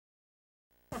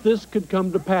this could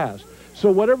come to pass.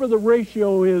 So whatever the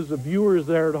ratio is of viewers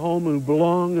there at home who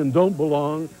belong and don't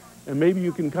belong, and maybe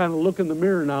you can kind of look in the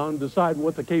mirror now and decide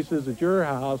what the case is at your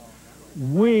house,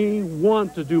 we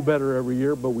want to do better every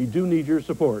year, but we do need your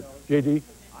support. JD?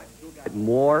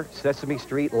 More Sesame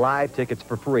Street Live tickets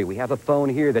for free. We have a phone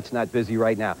here that's not busy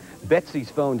right now. Betsy's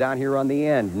phone down here on the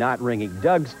end, not ringing.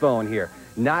 Doug's phone here,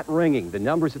 not ringing. The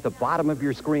number's at the bottom of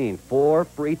your screen. 4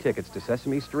 free tickets to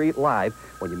Sesame Street Live.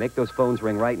 When you make those phones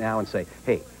ring right now and say,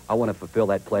 hey, I want to fulfill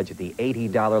that pledge at the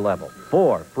 $80 level.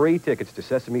 4 free tickets to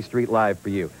Sesame Street Live for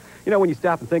you. You know, when you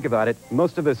stop and think about it,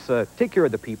 most of us take care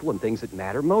of the people and things that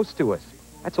matter most to us.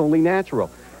 That's only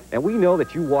natural. And we know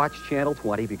that you watch Channel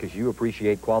 20 because you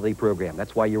appreciate quality program.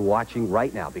 That's why you're watching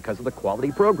right now, because of the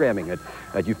quality programming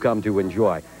that you've come to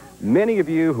enjoy. Many of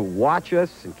you who watch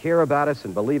us and care about us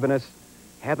and believe in us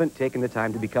haven't taken the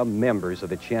time to become members of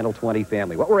the Channel 20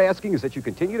 family. What we're asking is that you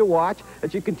continue to watch,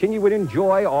 that you continue to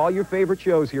enjoy all your favorite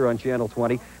shows here on Channel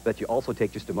 20, that you also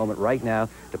take just a moment right now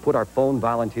to put our phone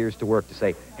volunteers to work to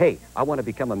say, hey, I want to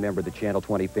become a member of the Channel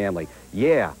 20 family.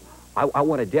 Yeah. I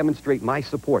want to demonstrate my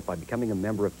support by becoming a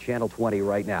member of Channel 20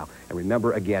 right now. And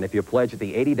remember, again, if you pledge at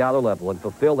the $80 level and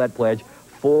fulfill that pledge,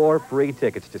 4 free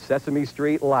tickets to Sesame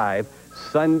Street Live,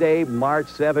 Sunday, March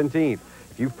 17th.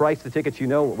 If you've priced the tickets, you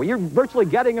know, well, you're virtually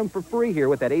getting them for free here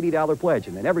with that $80 pledge.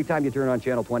 And then every time you turn on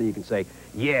Channel 20, you can say,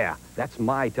 yeah, that's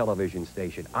my television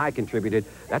station. I contributed.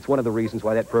 That's one of the reasons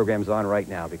why that program's on right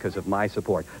now, because of my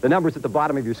support. The numbers at the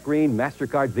bottom of your screen,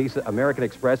 MasterCard, Visa, American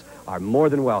Express, are more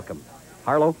than welcome.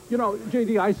 Harlow? You know,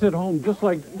 JD, I sit home just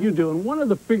like you do, and one of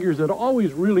the figures that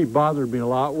always really bothered me a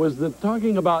lot was that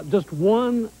talking about just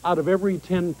 1 out of every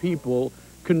 10 people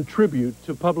contribute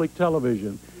to public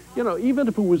television. You know, even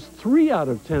if it was 3 out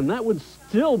of 10, that would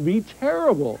still be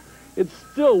terrible. It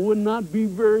still would not be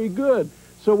very good.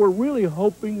 So we're really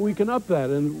hoping we can up that.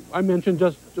 And I mentioned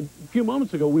just a few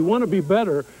moments ago, we want to be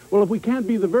better. Well, if we can't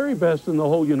be the very best in the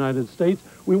whole United States,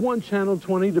 we want Channel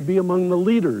 20 to be among the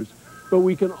leaders. But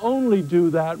we can only do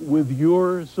that with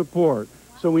your support.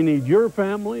 So we need your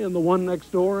family and the one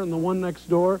next door and the one next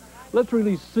door. Let's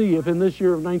really see if in this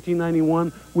year of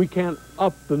 1991 we can't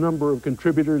up the number of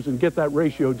contributors and get that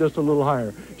ratio just a little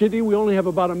higher. JD, we only have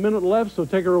about a minute left, so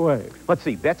take her away. Let's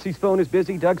see. Betsy's phone is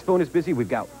busy. Doug's phone is busy. We've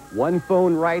got one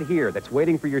phone right here that's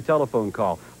waiting for your telephone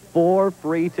call. 4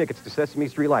 free tickets to Sesame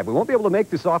Street Live. We won't be able to make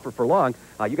this offer for long.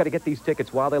 You got to get these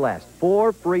tickets while they last.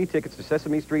 4 free tickets to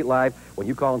Sesame Street Live when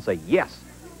you call and say, yes,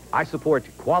 I support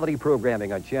quality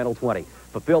programming on Channel 20.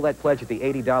 Fulfill that pledge at the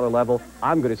 $80 level.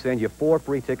 I'm going to send you 4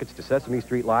 free tickets to Sesame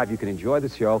Street Live. You can enjoy the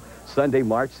show Sunday,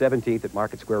 March 17th at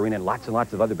Market Square Arena, and lots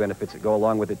of other benefits that go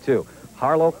along with it, too.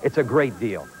 Harlow, it's a great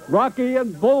deal. Rocky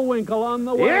and Bullwinkle on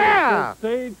the way. Yeah! So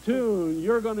stay tuned.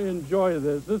 You're going to enjoy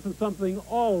this. This is something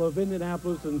all of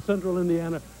Indianapolis and Central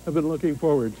Indiana have been looking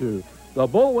forward to. The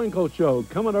Bullwinkle Show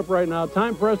coming up right now.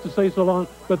 Time for us to say so long,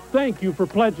 but thank you for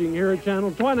pledging here at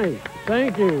Channel 20.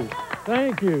 Thank you.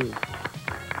 Thank you.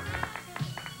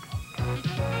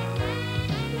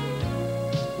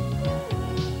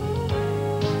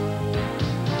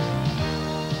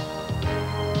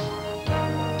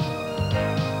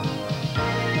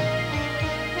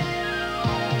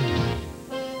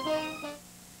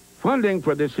 Funding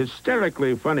for this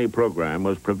hysterically funny program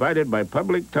was provided by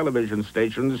public television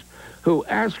stations who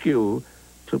ask you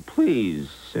to please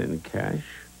send cash.